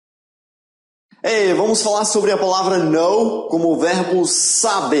Ei, vamos falar sobre a palavra know como verbo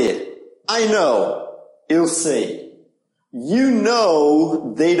saber. I know. Eu sei. You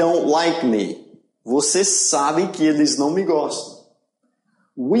know they don't like me. Você sabe que eles não me gostam.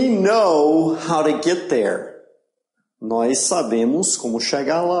 We know how to get there. Nós sabemos como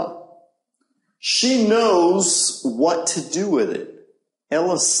chegar lá. She knows what to do with it.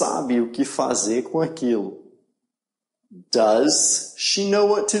 Ela sabe o que fazer com aquilo. Does she know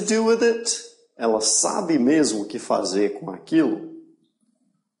what to do with it? Ela sabe mesmo o que fazer com aquilo.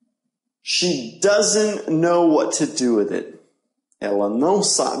 She doesn't know what to do with it. Ela não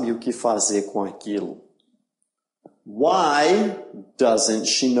sabe o que fazer com aquilo. Why doesn't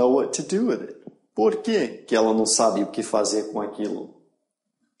she know what to do with it? Por que ela não sabe o que fazer com aquilo?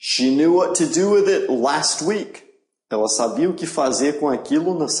 She knew what to do with it last week. Ela sabia o que fazer com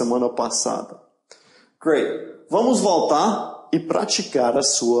aquilo na semana passada. Great. Vamos voltar e praticar a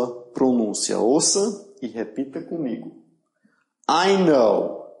sua pronúncia. Ouça e repita comigo. I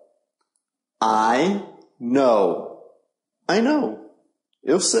know. I know. I know.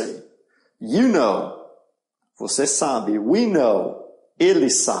 Eu sei. You know. Você sabe. We know.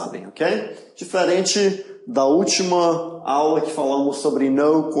 Eles sabem, ok? Diferente da última aula que falamos sobre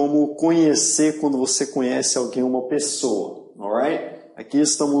know como conhecer quando você conhece alguém, uma pessoa. Alright? Aqui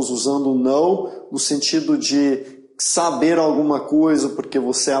estamos usando know no sentido de saber alguma coisa porque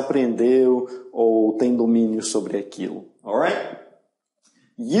você aprendeu ou tem domínio sobre aquilo. Alright?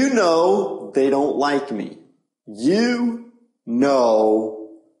 You know they don't like me. You know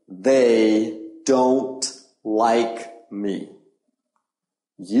they don't like me.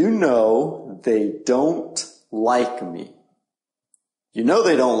 You know they don't like me. You know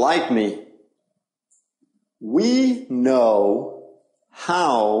they don't like me. We know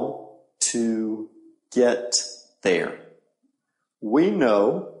how to get there. We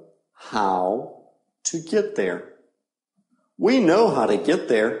know how to get there. We know how to get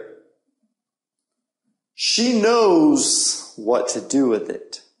there. She knows what to do with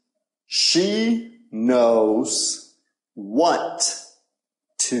it. She knows what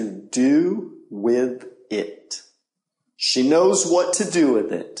to do with it. She knows what to do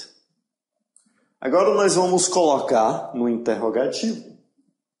with it. Agora nós vamos colocar no interrogativo,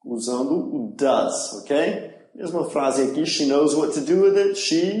 usando o does, ok? Mesma frase aqui, she knows what to do with it,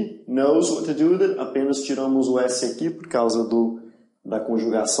 she knows what to do with it. Apenas tiramos o S aqui por causa da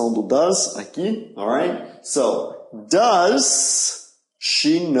conjugação do does aqui, alright? So, does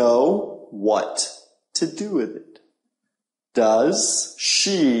she know what to do with it? Does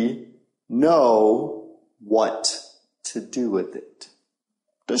she know what to do with it?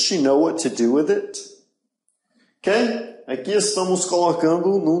 Does she know what to do with it? Ok? Aqui estamos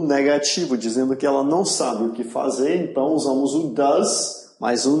colocando no negativo, dizendo que ela não sabe o que fazer, então usamos o does,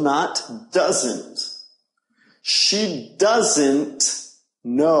 mas o not doesn't. She doesn't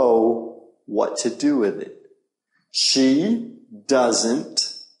know what to do with it. She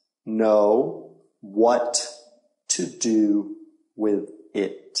doesn't know what to do with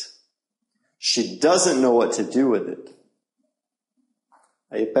it. She doesn't know what to do with it.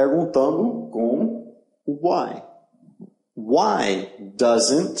 Aí perguntando com o why. Why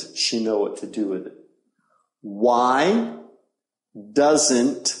doesn't she know what to do with it? Why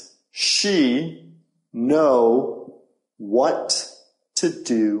doesn't she know what to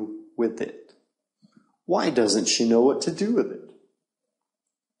do with it? Why doesn't she know what to do with it?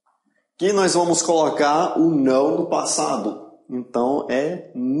 Aqui nós vamos colocar o know no passado. Então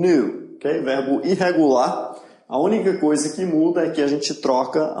é knew, ok? Verbo irregular. A única coisa que muda é que a gente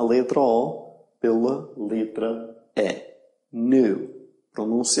troca a letra O pela letra E. Knew.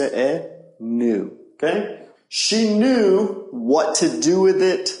 Pronúncia é knew, ok? She knew what to do with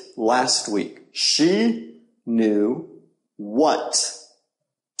it last week. She knew what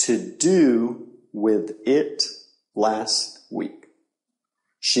to do with it last week.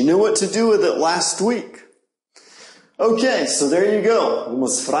 She knew what to do with it last week. Okay, so there you go.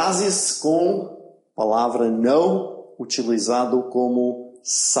 Algumas frases com a palavra know utilizado como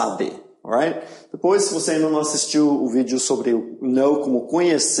saber. Alright? Depois, se você ainda não assistiu o vídeo sobre o know como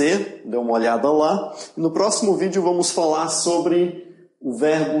conhecer, dê uma olhada lá. E no próximo vídeo vamos falar sobre o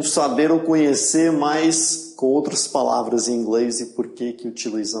verbo saber ou conhecer, mas com outras palavras em inglês e por que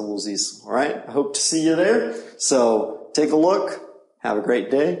utilizamos isso. Alright? I hope to see you there. So, take a look. Have a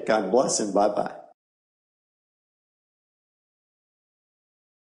great day. God bless and bye-bye.